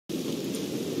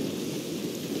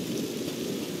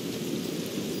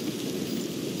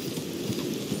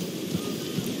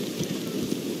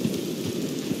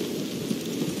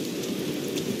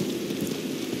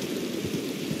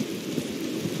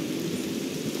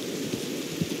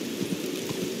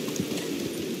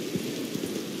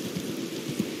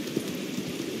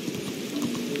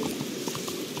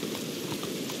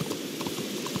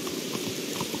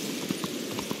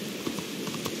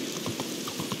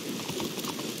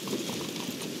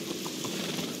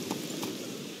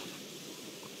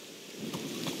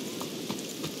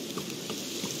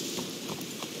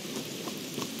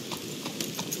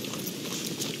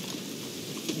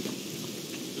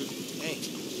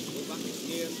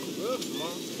Good,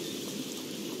 Mom.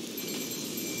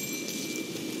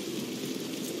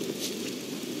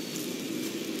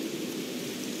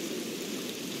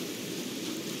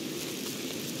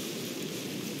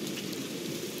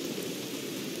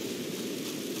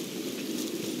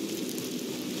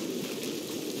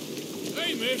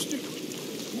 Hey, mister.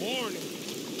 Morning.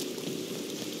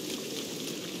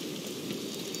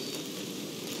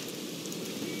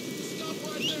 Stop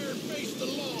right there and face the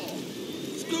law.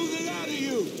 Squeeze it out of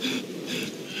you.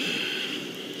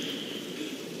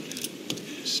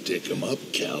 Stick 'em up,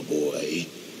 cowboy.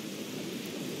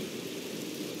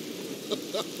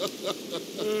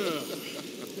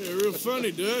 Yeah, real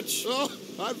funny, Dutch. Oh,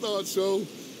 I thought so.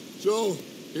 So,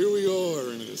 here we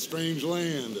are in a strange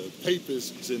land of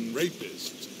papists and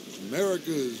rapists.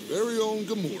 America's very own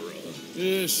Gomorrah.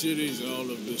 Yeah, cities all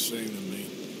look the same to me.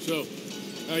 So,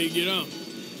 how you get on?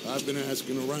 I've been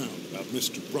asking around about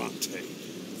Mr. Bronte.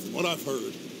 From what I've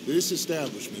heard, this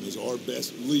establishment is our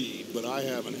best lead, but I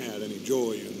haven't had any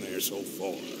joy in there so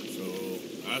far.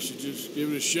 So, I should just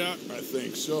give it a shot? I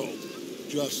think so.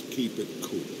 Just keep it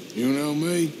cool. You know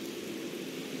me?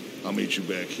 I'll meet you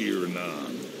back here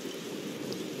anon.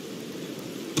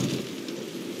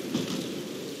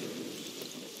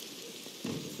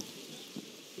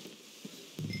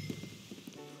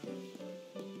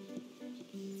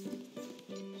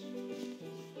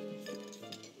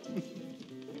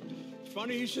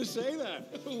 Funny you should say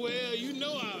that. Well, you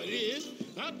know how it is.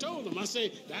 I told him. I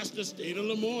say, that's the state of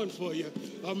Lemoyne for you.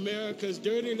 America's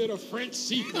dirty little French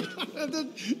secret.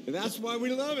 That's why we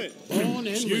love it. Born and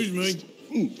Excuse raised.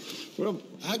 me. Well,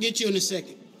 I'll get you in a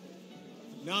second.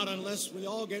 not unless we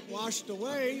all get washed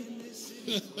away.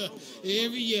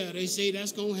 Every year they say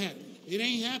that's going to happen. It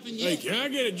ain't happened Hey, yet. can I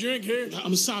get a drink here?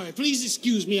 I'm sorry. Please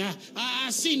excuse me. I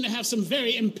seem to have some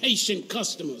very impatient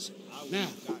customers. Now,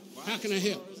 how can I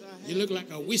help? You look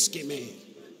like a whiskey man.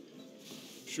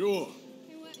 Sure.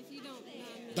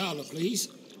 $1, please.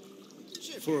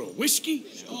 For a whiskey?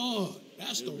 Oh,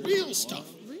 that's the real stuff.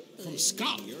 From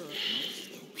Scotland.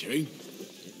 Okay.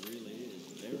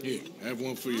 Here, have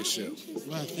one for yourself.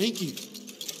 Well, thank you.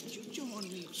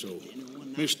 So,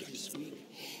 mister,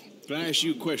 can I ask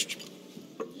you a question?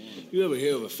 You ever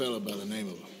hear of a fella by the name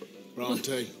of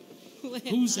Bronte?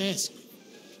 Who's asking?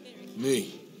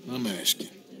 Me. I'm asking.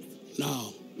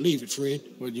 No, leave it, friend.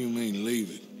 What do you mean, leave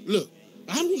it? Look,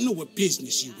 I don't know what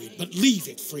business you in, but leave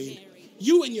it, friend.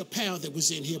 You and your pal that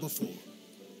was in here before.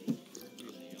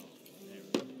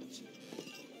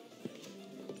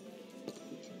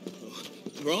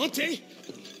 Bronte?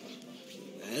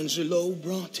 Angelo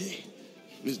Bronte?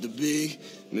 Mr. Big,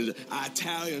 Mr.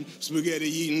 Italian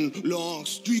spaghetti-eating, long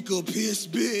streaker piss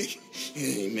big.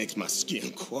 He makes my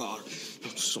skin crawl.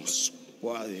 Some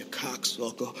swarthy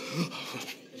cocksucker.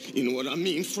 You know what I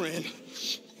mean, friend?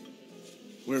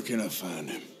 Where can I find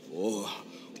him? Oh,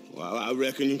 well, I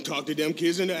reckon you talk to them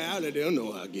kids in the alley, they'll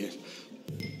know, I guess.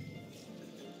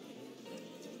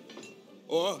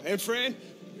 Oh, and friend,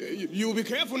 you be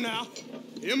careful now.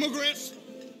 Immigrants,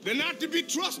 they're not to be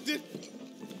trusted.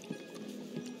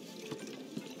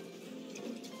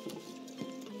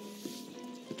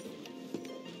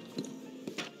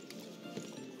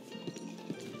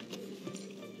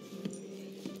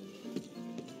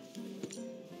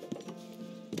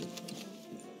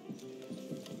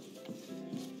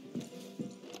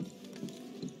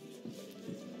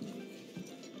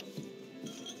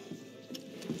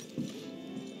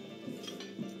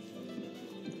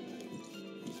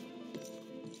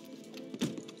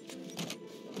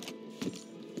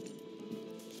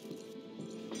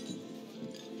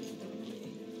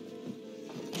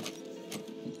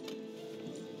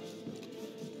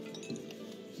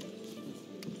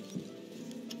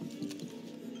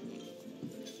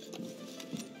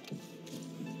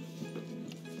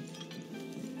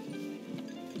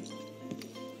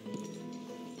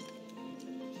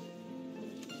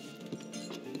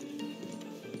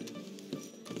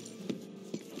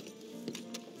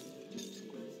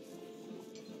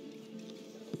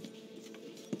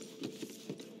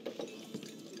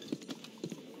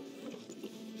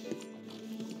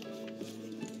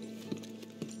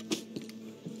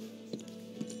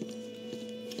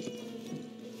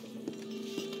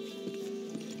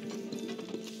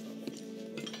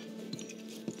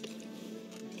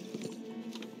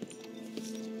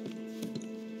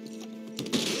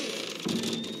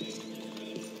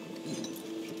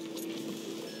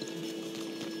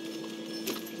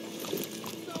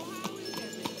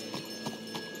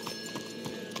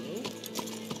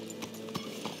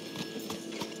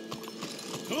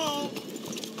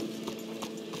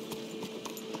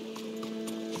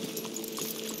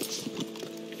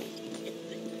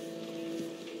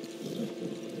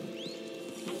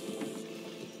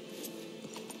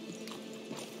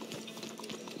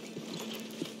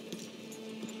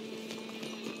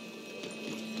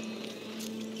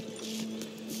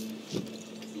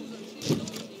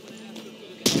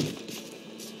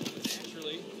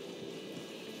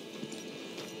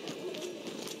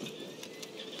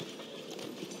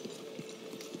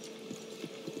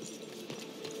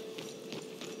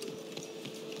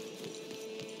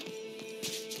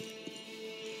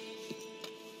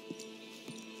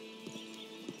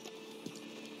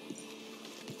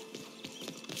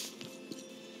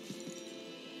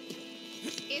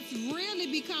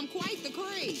 become quite the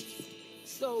craze.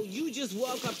 So you just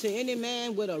walk up to any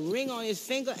man with a ring on his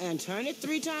finger and turn it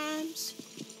 3 times?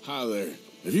 Hi there.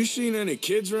 Have you seen any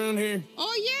kids around here?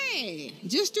 Oh, yeah.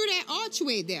 Just through that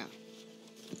archway there.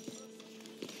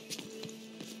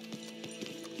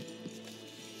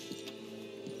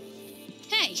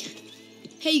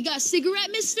 Hey, you got a cigarette,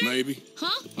 mister? Maybe.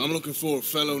 Huh? I'm looking for a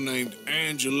fellow named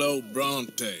Angelo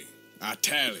Bronte.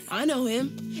 Italian. I know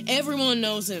him. Everyone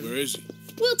knows him. Where is he?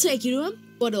 We'll take you to him,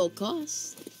 but it'll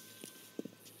cost.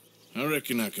 I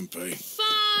reckon I can pay.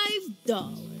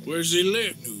 $5. Where's he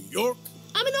live? New York?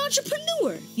 I'm an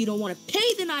entrepreneur. You don't want to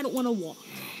pay, then I don't want to walk.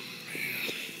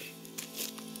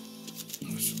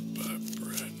 That's a bad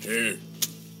bread. Here.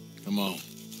 Come on.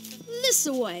 This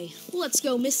away. Let's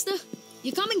go, mister.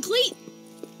 You coming, Cleet?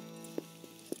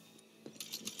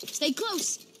 Stay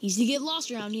close. Easy to get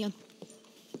lost around here.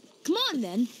 Come on,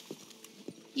 then.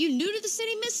 You new to the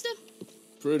city, mister?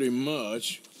 Pretty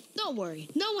much. Don't worry.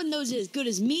 No one knows it as good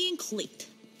as me and Cleet.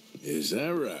 Is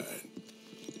that right?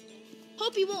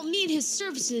 Hope you won't need his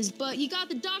services, but you got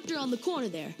the doctor on the corner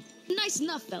there. Nice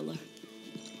enough, fella.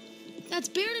 That's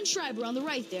Beret and Schreiber on the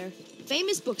right there.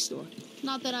 Famous bookstore.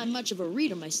 Not that I'm much of a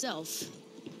reader myself.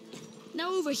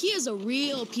 Now over here's a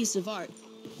real piece of art.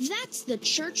 That's the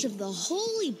Church of the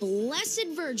Holy Blessed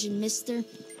Virgin, mister.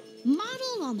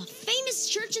 Modeled on the famous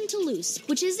church in Toulouse,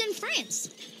 which is in France.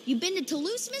 You been to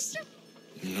Toulouse, mister?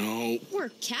 No. We're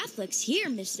Catholics here,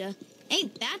 mister.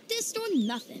 Ain't Baptist or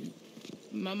nothing.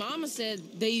 My mama said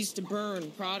they used to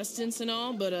burn Protestants and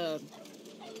all, but,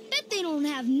 Bet they don't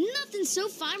have nothing so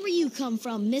fine where you come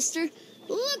from, mister.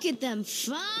 Look at them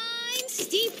fine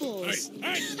steeples.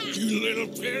 Hey, you little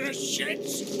pair of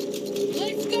shits.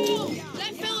 Let's go!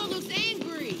 That fellow looks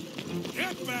angry.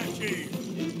 Get back here.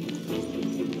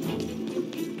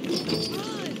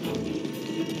 Run!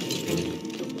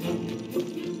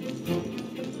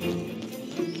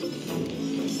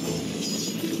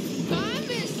 Bye,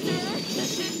 mister!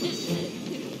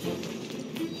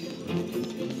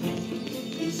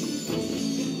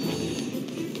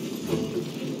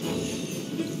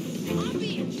 I'm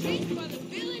being chased by the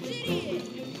village idiot!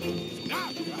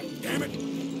 Stop, goddammit!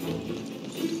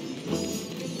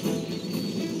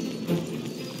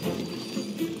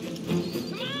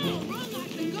 Come on, run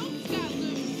like the goats got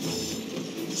loose!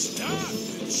 Stop,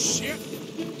 you shit!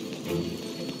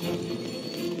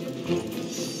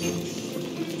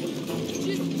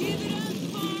 Just give it up,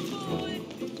 farm boy!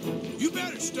 You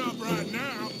better stop right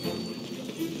now.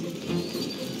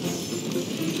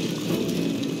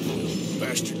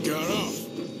 Bastard got off.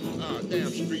 Ah, damn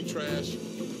street trash.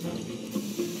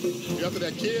 You after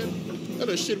that kid?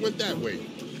 That shit went that way.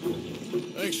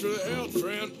 Thanks for the help,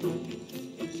 friend.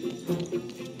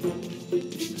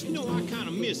 You know, I kind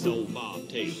of miss old Bob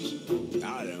Tails.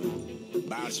 I don't.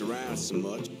 Bounce around so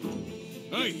much.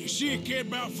 Hey, you see a kid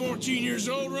about 14 years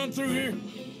old run through here?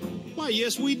 Why,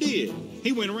 yes, we did.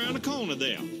 He went around the corner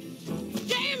there.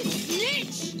 Damn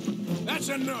snitch! That's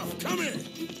enough. Come here.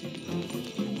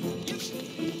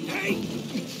 Hey!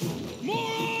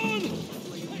 Moron!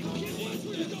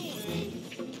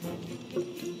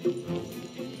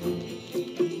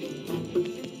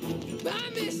 Bye,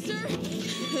 mister!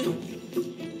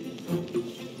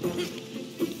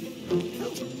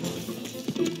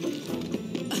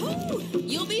 Oh,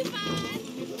 you'll be fine.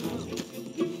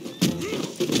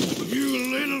 You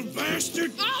little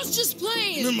bastard! I was just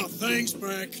playing. Give me my things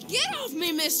back. Get off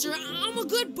me, mister. I'm a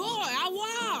good boy. I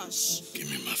wash. Give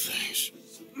me my things.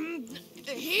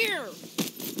 Here.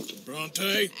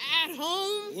 Bronte? At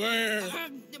home. Where?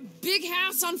 Big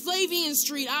house on Flavian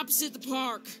Street, opposite the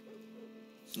park.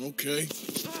 Okay.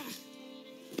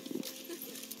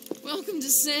 Welcome to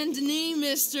Saint Denis,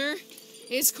 mister.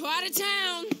 It's quite a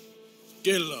town.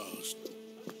 Get lost.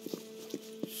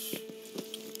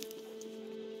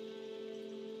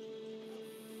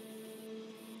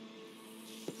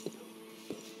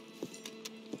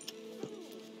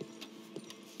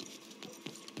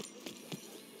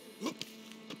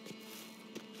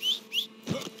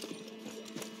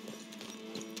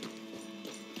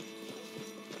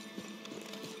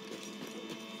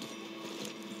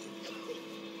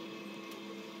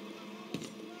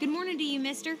 Good morning to you,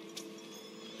 mister.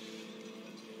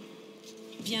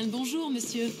 Bien le bonjour,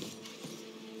 monsieur.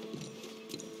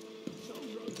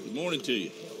 Good morning to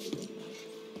you.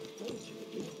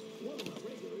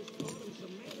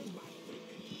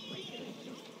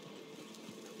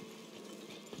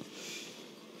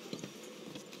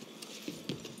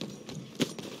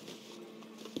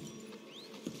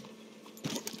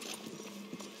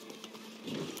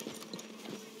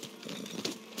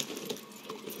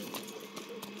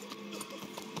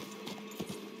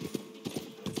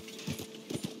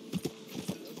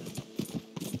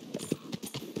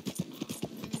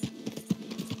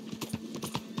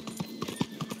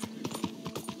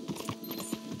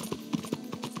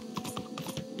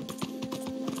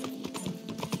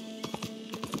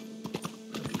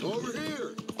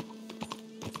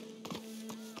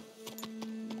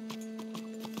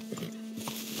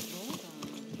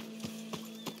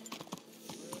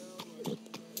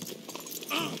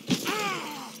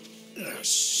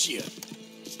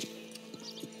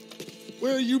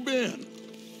 you been?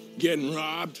 Getting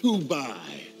robbed? Who by?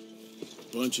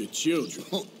 Bunch of children.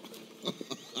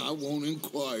 I won't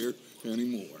inquire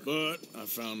anymore. But I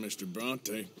found Mr.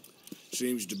 Bronte.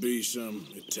 Seems to be some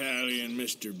Italian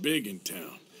Mr. Big in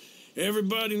town.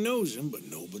 Everybody knows him, but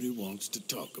nobody wants to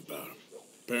talk about him.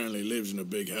 Apparently lives in a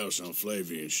big house on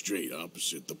Flavian Street,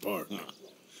 opposite the park.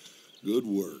 Good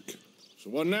work. So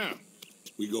what now?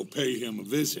 We go pay him a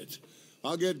visit.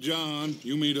 I'll get John,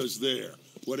 you meet us there.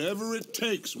 Whatever it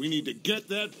takes, we need to get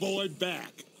that boy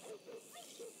back.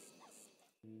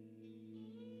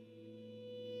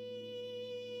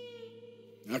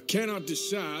 I cannot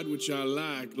decide which I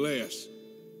like less.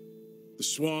 The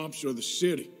swamps or the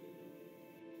city.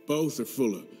 Both are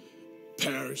full of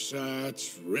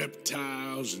parasites,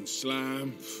 reptiles, and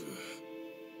slime.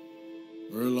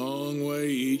 We're a long way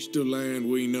east of land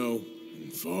we know,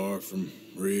 and far from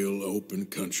real open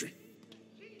country.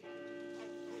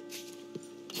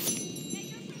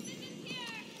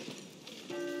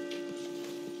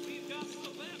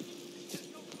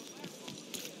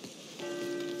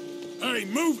 Hey,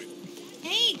 move it!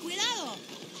 Hey, cuidado!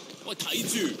 What can you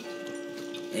do?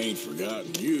 Ain't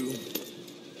forgotten you.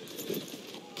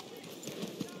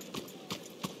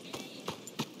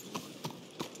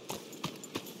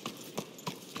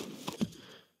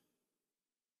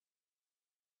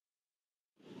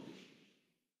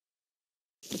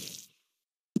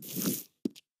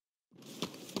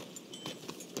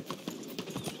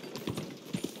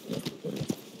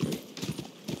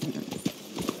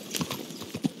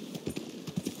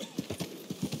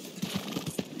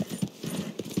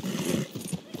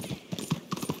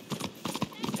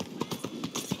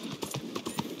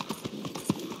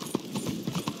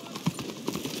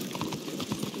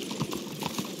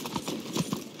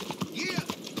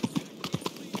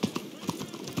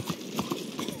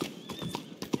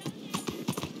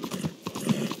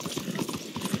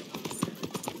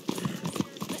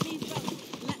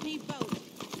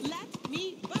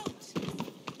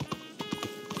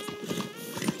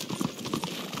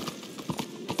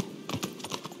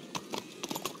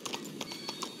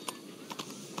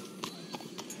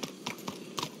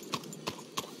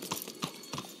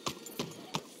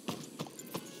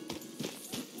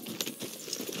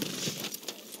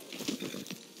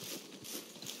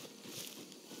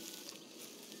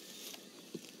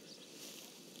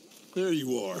 There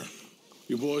you are.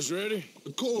 You boys ready?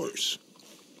 Of course.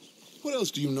 What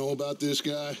else do you know about this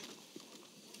guy?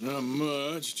 Not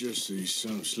much, just he's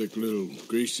some slick little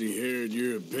greasy-haired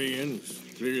European who's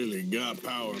clearly got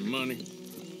power and money.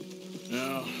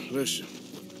 Now, listen.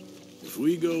 If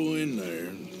we go in there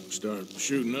and start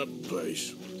shooting up the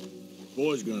place,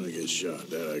 boy's gonna get shot,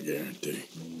 that I guarantee.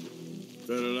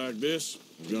 Fella like this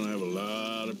is gonna have a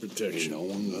lot of protection. Ain't no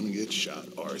one gonna get shot,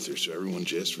 Arthur, so everyone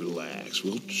just relax.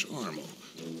 We'll charm them.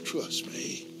 Trust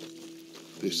me.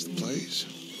 This the place?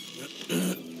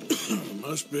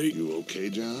 Must be. You okay,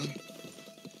 John?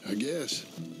 I guess.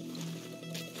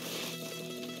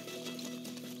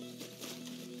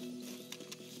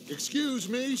 Excuse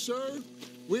me, sir.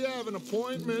 We have an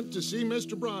appointment to see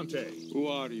Mr. Bronte. Who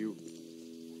are you?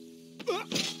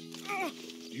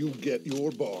 You get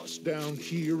your boss down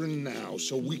here and now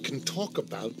so we can talk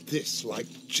about this like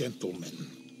gentlemen.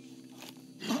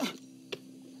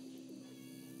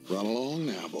 Run along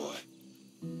now, boy.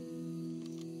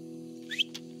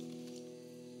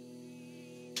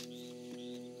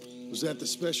 Was that the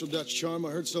special Dutch charm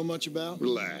I heard so much about?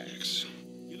 Relax.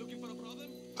 You looking for a problem?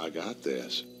 I got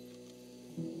this.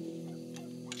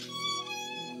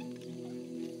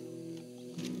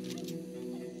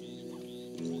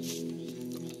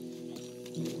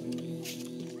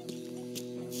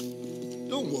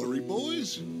 Don't worry,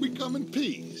 boys. We come in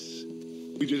peace.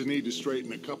 We just need to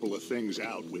straighten a couple of things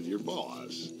out with your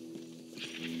boss.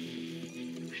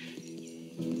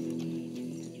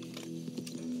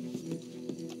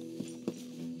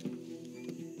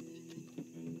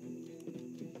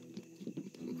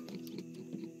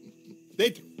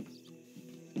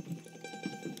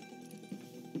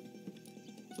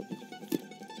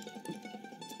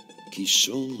 Chi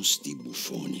sono sti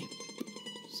buffoni?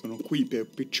 Sono qui per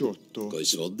Picciotto. Coi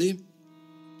soldi?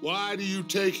 Why do you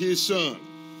take his son?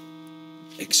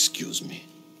 Excuse me.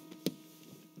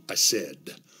 I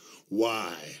said,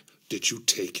 why did you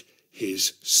take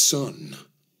his son?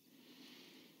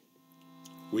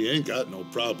 We ain't got no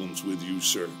problems with you,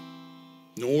 sir.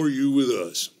 Nor you with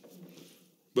us.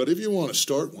 But if you want to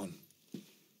start one,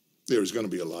 there's going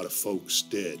to be a lot of folks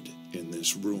dead in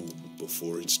this room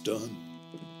before it's done.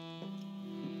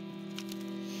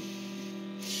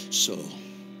 So,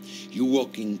 You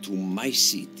walk into my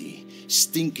city,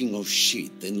 stinking of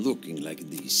shit and looking like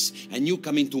this, and you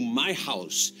come into my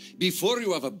house before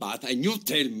you have a bath and you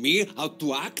tell me how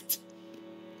to act?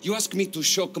 You ask me to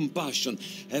show compassion.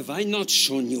 Have I not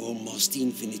shown you almost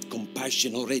infinite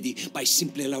compassion already by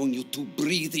simply allowing you to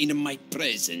breathe in my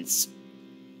presence?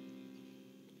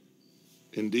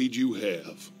 Indeed you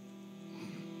have.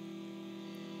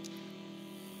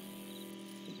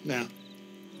 Now,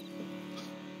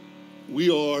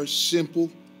 we are simple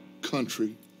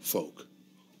country folk.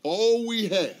 All we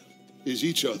have is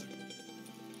each other.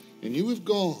 And you have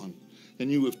gone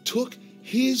and you have took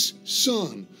his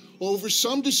son over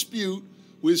some dispute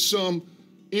with some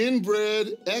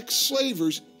inbred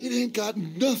ex-slavers. It ain't got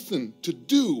nothing to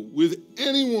do with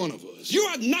any one of us. You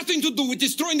had nothing to do with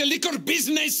destroying the liquor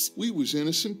business! We was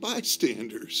innocent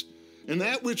bystanders. And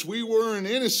that which we weren't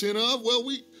innocent of, well,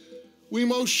 we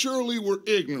most surely were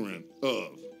ignorant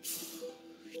of.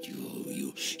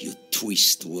 You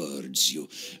twist words, you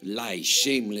lie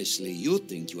shamelessly. You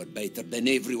think you are better than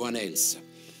everyone else.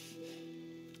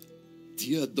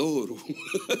 Ti adoro.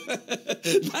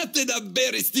 Latte da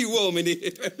bere sti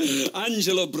uomini.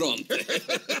 Angelo Bronte.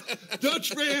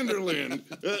 Dutch Vanderland.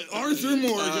 Arthur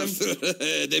Morgan. Arthur,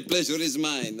 the pleasure is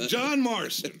mine. John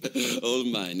Marston. All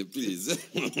mine, please.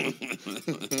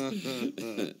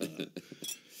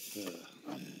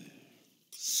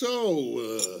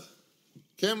 So,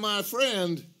 can my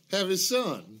friend have his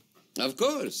son? Of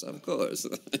course, of course.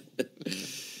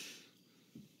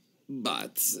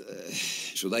 But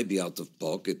should I be out of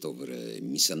pocket over a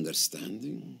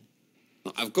misunderstanding?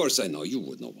 Of course I know you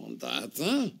would not want that,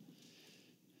 huh?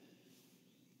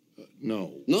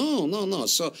 No. No.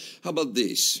 So how about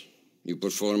this? You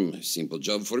perform a simple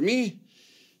job for me,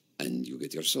 and you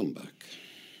get your son back.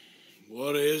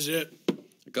 What is it?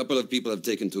 A couple of people have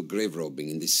taken to grave robbing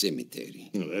in the cemetery.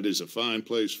 Well, that is a fine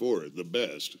place for it, the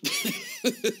best.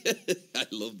 I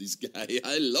love this guy.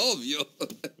 I love you.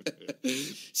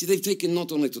 See, they've taken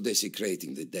not only to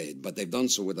desecrating the dead, but they've done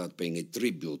so without paying a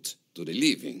tribute to the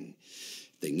living.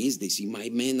 Thing is, they see my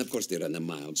men, of course they run a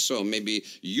mile. So maybe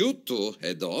you two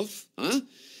head off, huh?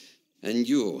 And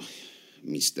you,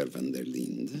 Mr. van der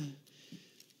Linde,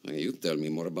 you tell me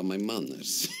more about my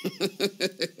manners.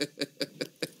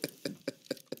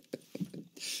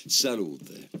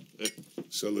 Salute.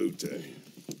 Salute.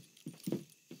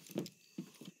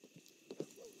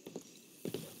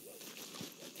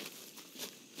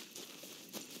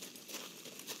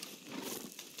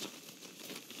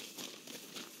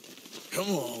 Come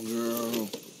on, girl.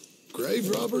 Grave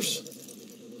robbers?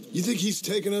 You think he's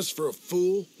taking us for a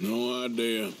fool? No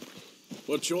idea.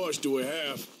 What choice do we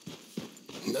have?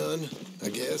 None, I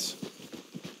guess.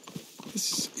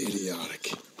 This is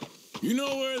idiotic. You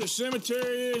know where the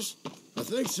cemetery is? I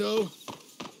think so.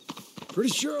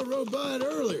 Pretty sure I rode by it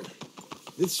earlier.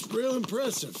 It's real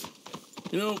impressive.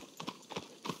 You know,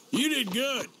 you did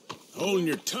good holding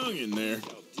your tongue in there.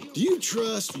 Do you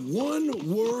trust one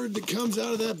word that comes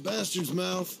out of that bastard's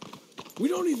mouth? We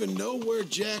don't even know where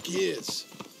Jack is.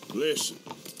 Listen,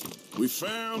 we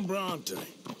found Bronte.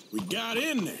 We got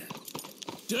in there.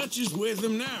 Dutch is with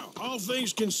him now. All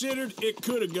things considered, it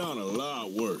could have gone a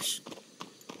lot worse.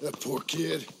 That poor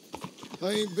kid. I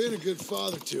ain't been a good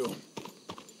father to him.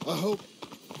 I hope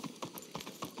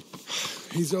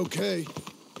he's okay.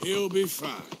 He'll be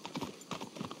fine.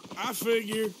 I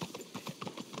figure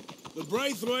the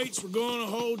Braithwaites were going to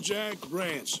hold Jack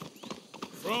ransom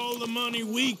for all the money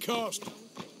we cost him.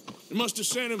 They must have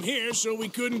sent him here so we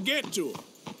couldn't get to him.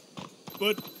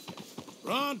 But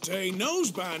Bronte knows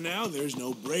by now there's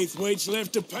no Braithwaites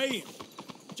left to pay him.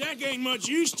 Jack ain't much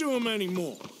use to him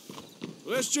anymore.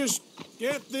 Let's just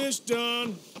get this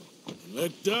done and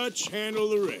let Dutch handle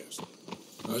the rest.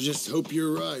 I just hope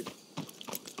you're right.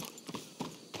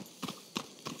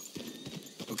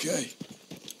 Okay,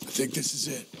 I think this is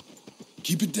it.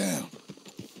 Keep it down.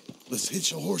 Let's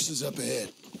hitch the horses up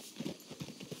ahead.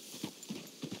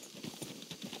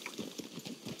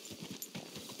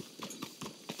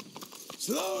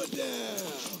 Slow it down.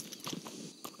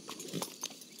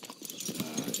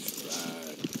 That's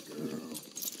right, girl.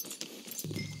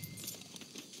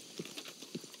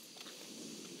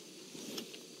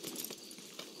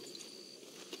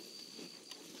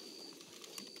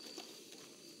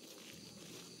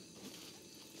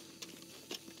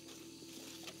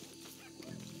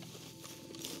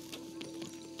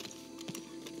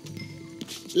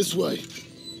 This way.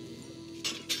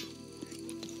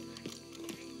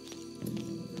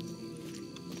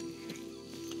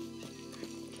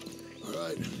 All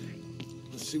right.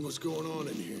 Let's see what's going on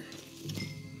in here.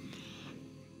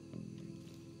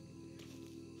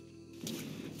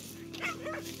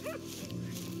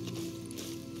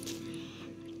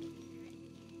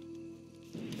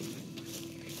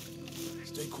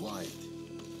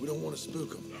 We don't want to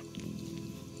spook them.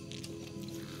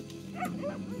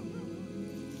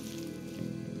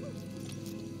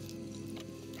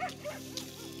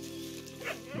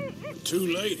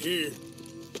 Too late here.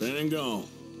 Been and gone.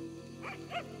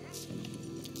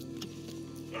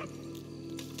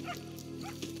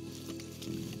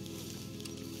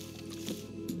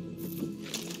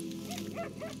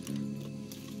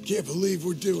 Can't believe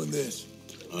we're doing this.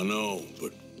 I know,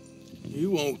 but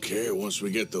you won't care once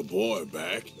we get the boy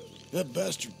back. That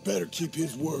bastard better keep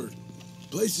his word.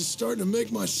 Place is starting to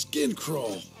make my skin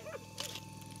crawl.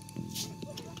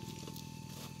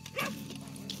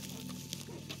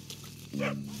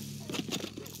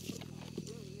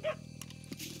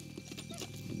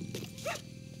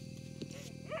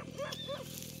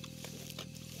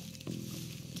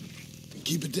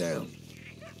 Keep it down.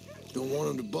 Don't want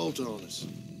him to bolt on us.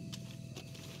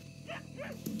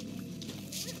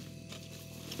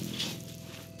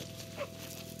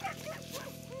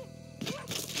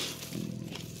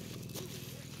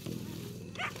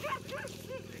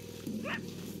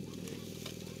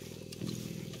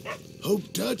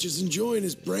 Hope Dutch is enjoying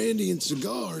his brandy and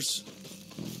cigars.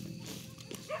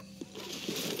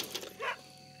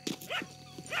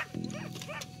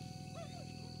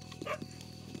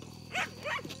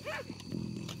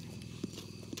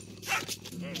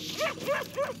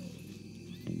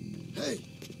 Hey,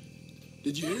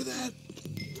 did you hear that?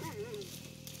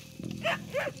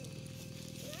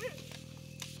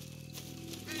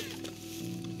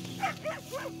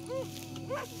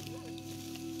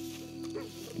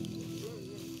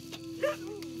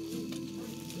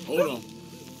 Hold on.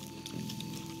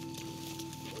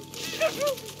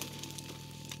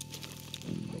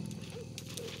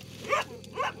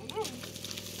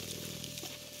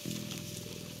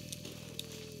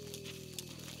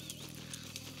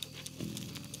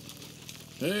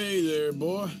 Hey there,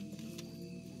 boy.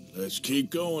 Let's keep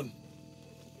going.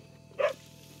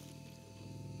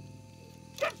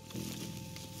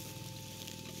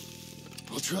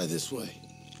 I'll try this way.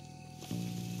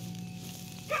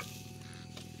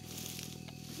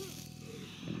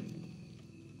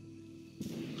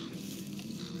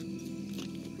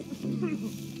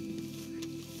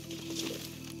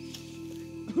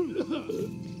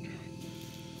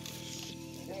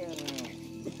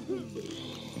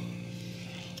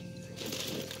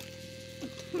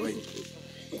 Wait.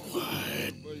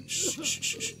 Quiet. Shh, shh,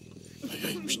 shh, shh. Hey,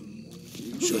 hey, shh.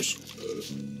 Shush.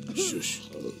 Shush.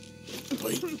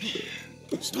 Wait.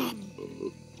 Stop.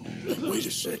 Hey, wait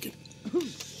a second.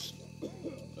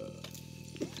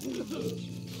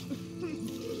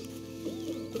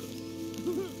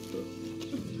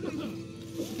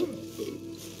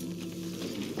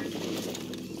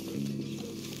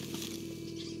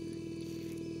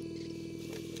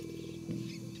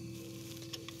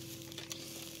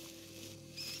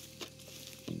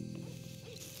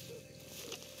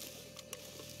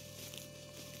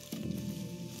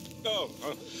 Oh,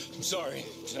 I'm sorry.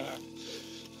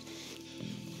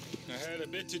 I had a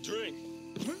bit to drink.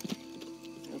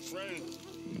 A friend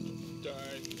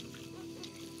died.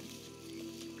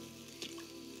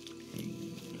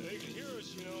 They can hear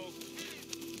us, you know.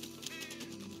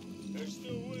 They're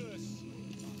still with us.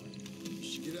 You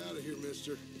should get out of here,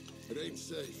 mister. It ain't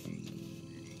safe.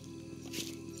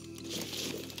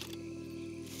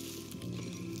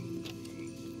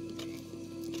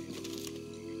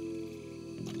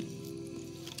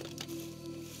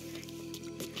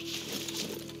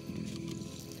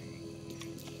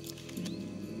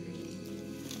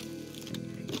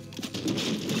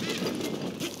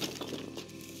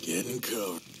 Getting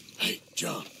covered. Hey,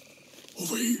 John,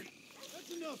 over here.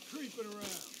 That's enough creeping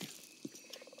around.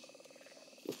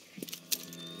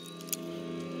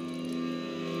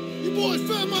 You boys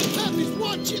found my puppies,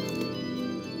 watch it!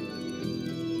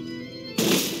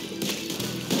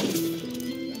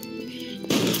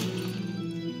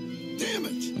 Damn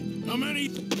it! How many?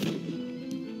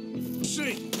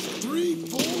 See. 3,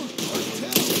 4,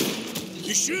 cartel.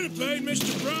 You should have paid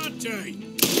Mr. Bronte.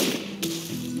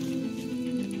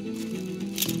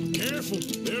 Careful,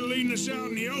 they're leading us out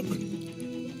in the open.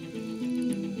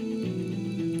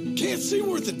 Can't see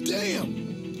worth a damn.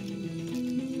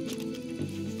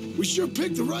 We sure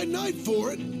picked the right night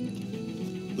for it.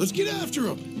 Let's get after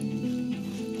them.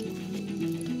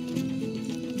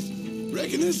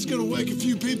 Reckon this is gonna wake a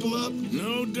few people up?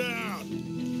 No doubt.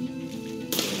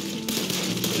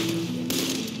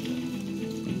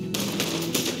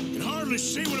 Can hardly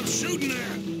see what I'm shooting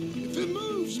at. If it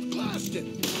moves, blast it.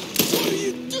 What are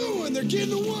you doing? They're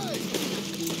getting away.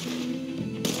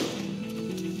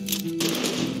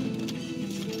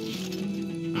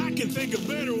 I can think think of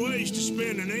better ways to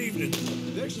spend an evening.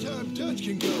 Next time Dutch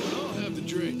can go and I'll have the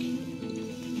drink.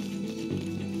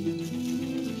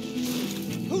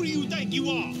 Who do you think you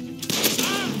are?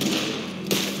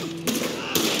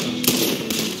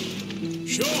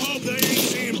 Sure hope they ain't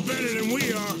seeing better than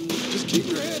we are. Just keep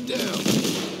your head down.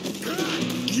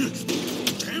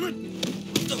 Damn it!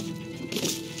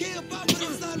 Can't pop with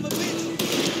this son of a bitch.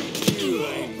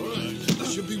 All right, there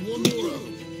should be one more of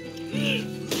them.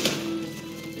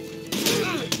 You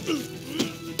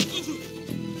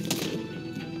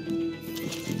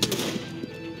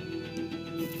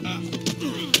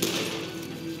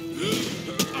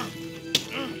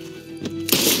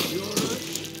all right?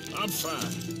 I'm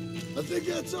fine. I think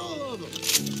that's all of them.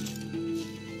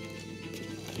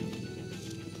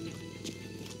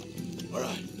 All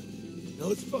right. Now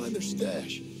let's find their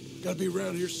stash. Gotta be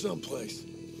around here someplace.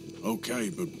 Okay,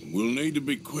 but we'll need to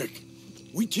be quick.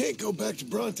 We can't go back to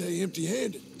Bronte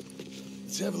empty-handed.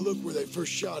 Let's have a look where they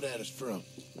first shot at us from.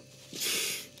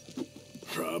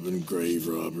 Robbing grave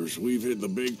robbers. We've hit the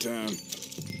big time.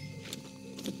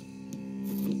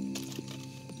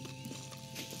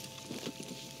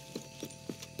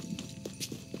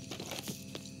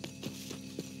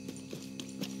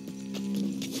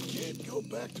 Can't go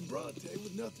back to Bronte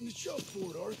with nothing to show for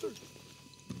it, Arthur.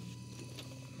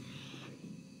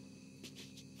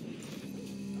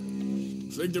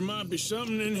 Think there might be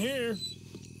something in here.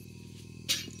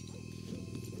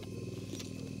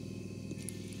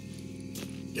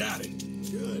 Got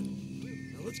it. Good.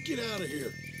 Now let's get out of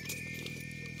here.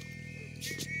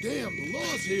 Damn, the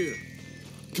law's here.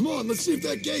 Come on, let's see if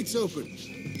that gate's open.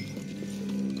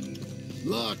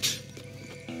 Locked.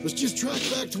 Let's just track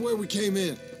back to where we came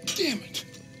in. Damn it.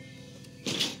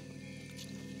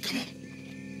 Come on.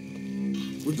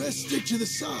 We best stick to the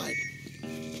side.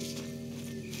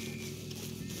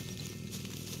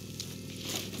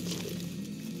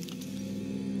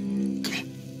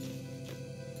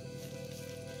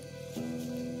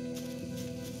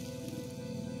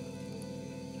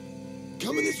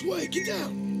 Coming this way, get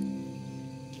down!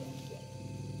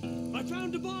 I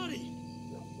found a body!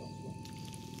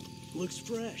 Looks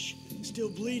fresh, still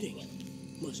bleeding.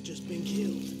 Must just been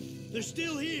killed. They're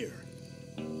still here!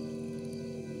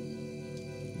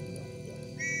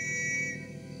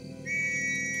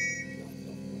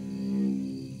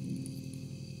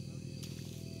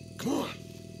 Come on,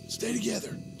 stay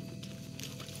together.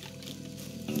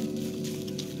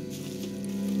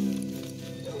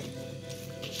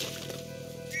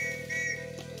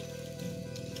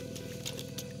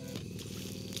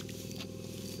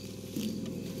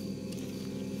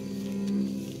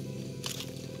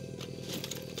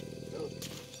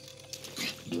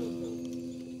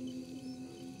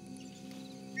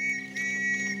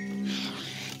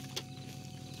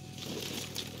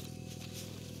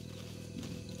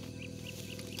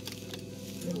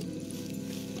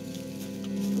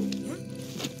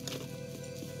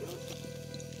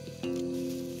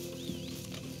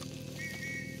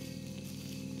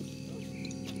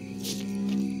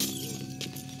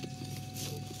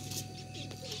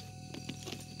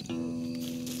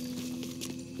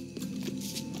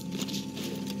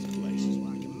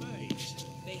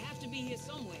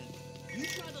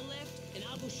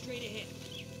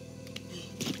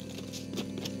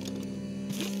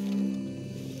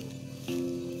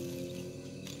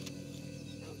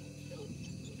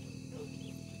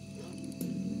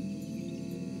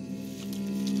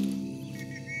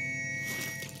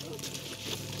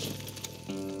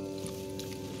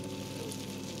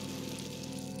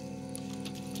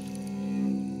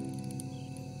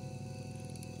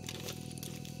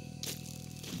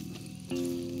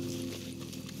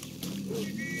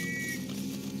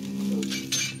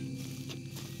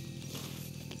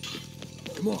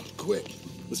 Come on, quick.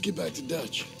 Let's get back to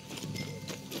Dutch.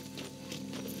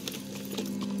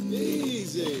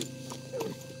 Easy.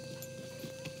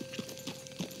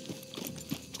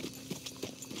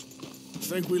 I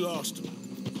think we lost him.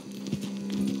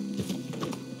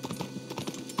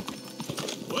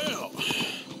 Well,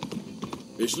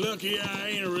 it's lucky I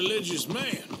ain't a religious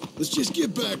man. Let's just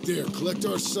get back there, collect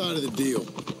our side of the deal.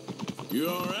 You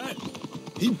all right?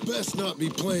 He best not be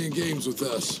playing games with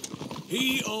us.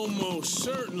 He almost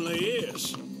certainly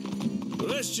is. But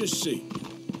let's just see.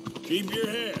 Keep your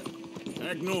head.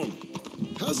 Act normal.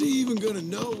 How's he even gonna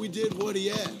know we did what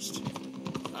he asked?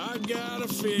 I got a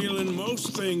feeling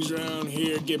most things around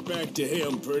here get back to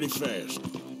him pretty fast.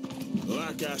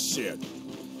 Like I said,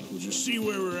 we'll just see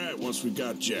where we're at once we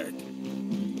got Jack.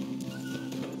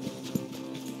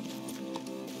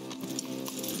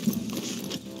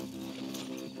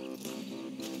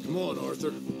 Come on,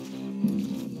 Arthur.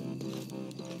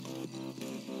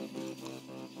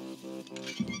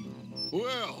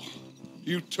 Well,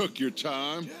 you took your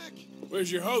time. Jack,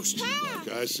 where's your host? Like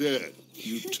I said,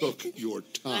 you took your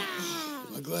time.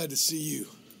 I'm glad to see you.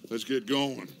 Let's get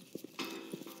going.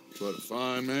 What a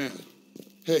fine man.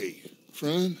 Hey,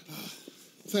 friend,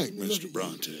 thank Mr.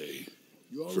 Bronte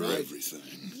for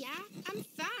everything. Yeah, I'm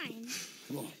fine.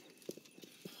 Come on.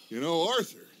 You know,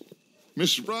 Arthur,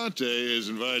 Mr. Bronte has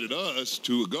invited us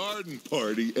to a garden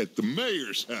party at the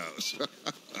mayor's house.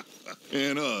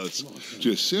 And us,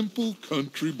 just simple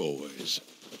country boys.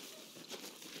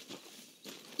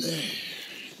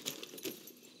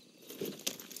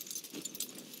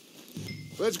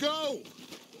 Let's go.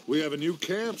 We have a new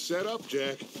camp set up,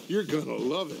 Jack. You're gonna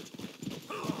love it.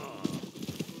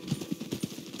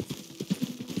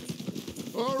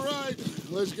 All right,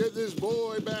 let's get this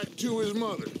boy back to his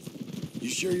mother. You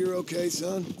sure you're okay,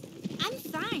 son? I'm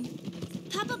fine.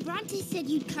 Papa Bronte said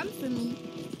you'd come for me.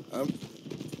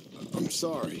 I'm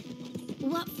sorry.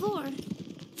 What for?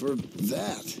 For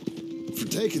that. For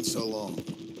taking so long.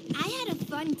 I had a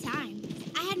fun time.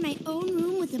 I had my own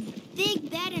room with a big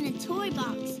bed and a toy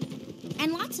box.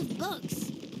 And lots of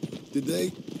books. Did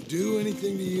they do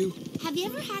anything to you? Have you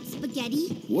ever had spaghetti?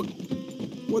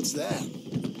 What's that?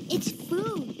 It's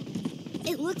food.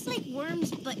 It looks like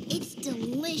worms, but it's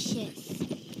delicious.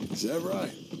 Is that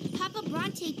right? Papa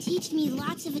Bronte teach me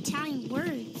lots of Italian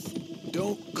words.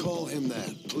 Don't call him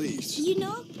that, please. You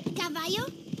know, caballo?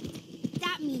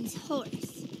 That means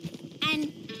horse.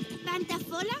 And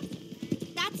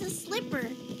pantafola? That's a slipper.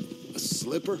 A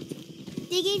slipper?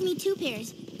 They gave me 2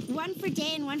 pairs. One for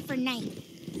day and one for night.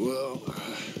 Well,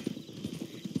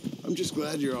 I'm just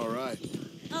glad you're all right.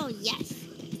 Oh, yes.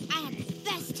 I had the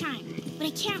best time. But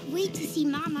I can't wait to see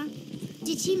Mama.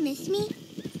 Did she miss me?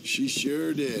 She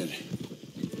sure did.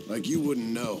 Like you wouldn't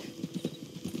know.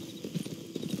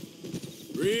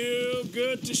 Real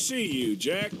good to see you,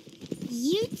 Jack.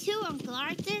 You too, Uncle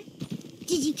Arthur.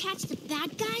 Did you catch the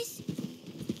bad guys?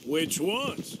 Which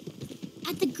ones?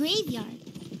 At the graveyard.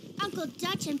 Uncle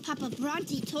Dutch and Papa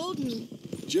Bronte told me.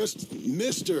 Just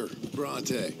Mr.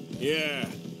 Bronte. Yeah.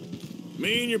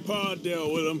 Me and your pa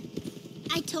dealt with them.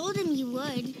 I told him you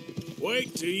would.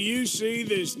 Wait till you see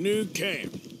this new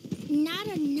camp. Not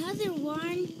another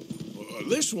one. Well,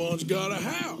 this one's got a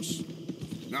house.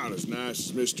 Not as nice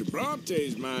as Mr.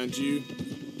 Bronte's, mind you.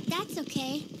 That's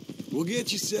okay. We'll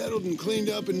get you settled and cleaned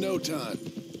up in no time.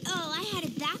 Oh, I had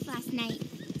a bath last night.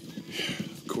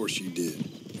 Of course you did.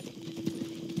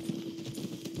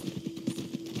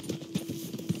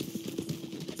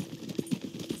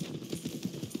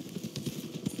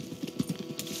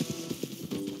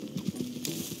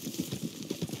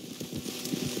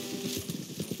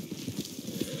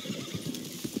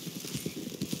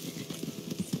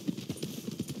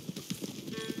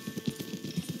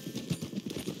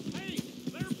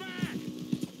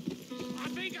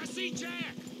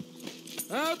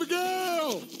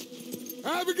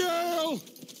 Abigail!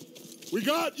 We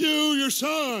got you, your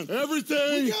son,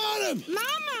 everything. We got him!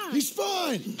 Mama! He's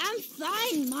fine! I'm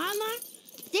fine, Mama.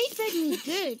 They fed me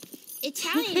good.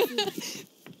 Italian food.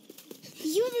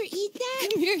 You ever eat that?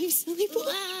 Come here, you silly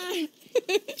boy.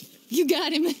 You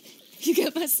got him. You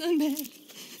got my son back.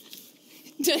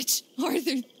 Dutch,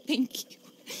 Arthur, thank you.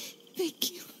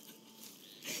 Thank you.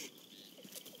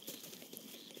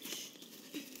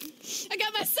 I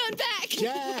got my son back!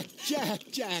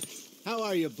 Jack. How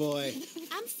are you, boy?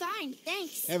 I'm fine,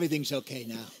 thanks. Everything's okay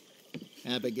now.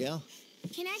 Abigail?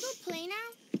 Can I go play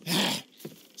now?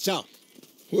 So?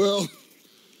 Well,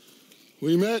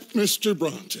 we met Mr.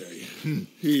 Bronte.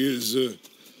 He is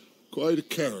quite a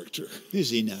character. Is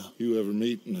he now? You ever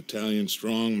meet an Italian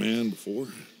strong man before?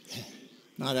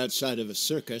 Not outside of a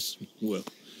circus. Well,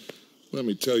 let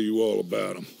me tell you all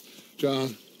about him.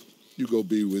 John, you go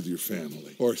be with your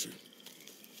family. Arthur,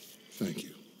 thank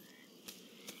you.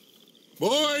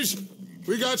 Boys,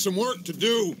 we got some work to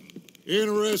do.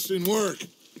 Interesting work.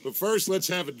 But first, let's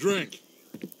have a drink.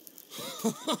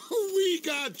 We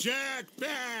got Jack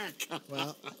back.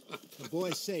 Well, the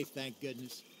boy's safe, thank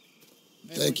goodness.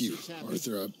 Thank you,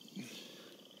 Arthur.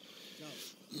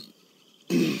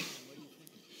 I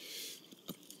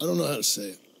don't know how to say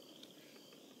it.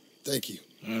 Thank you.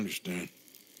 I understand.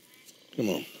 Come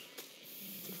on.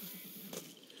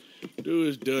 Do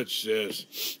as Dutch says.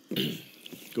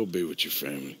 Go be with your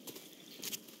family.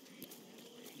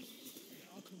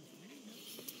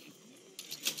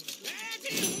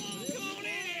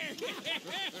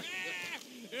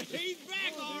 He's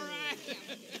back, all right.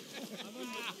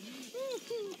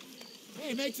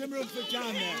 Hey, make some room for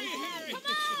John there. Come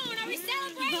on, are we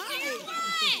celebrating or what?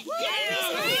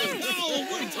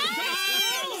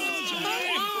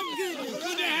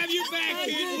 Good to have you back,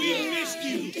 kid. We missed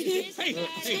you.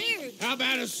 Hey, how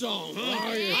about a song,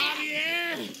 huh?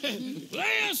 Javier,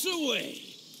 play us away.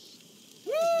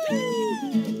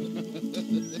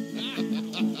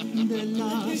 De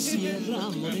la sierra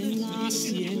morena,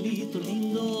 cielito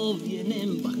lindo,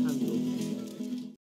 vienen bajando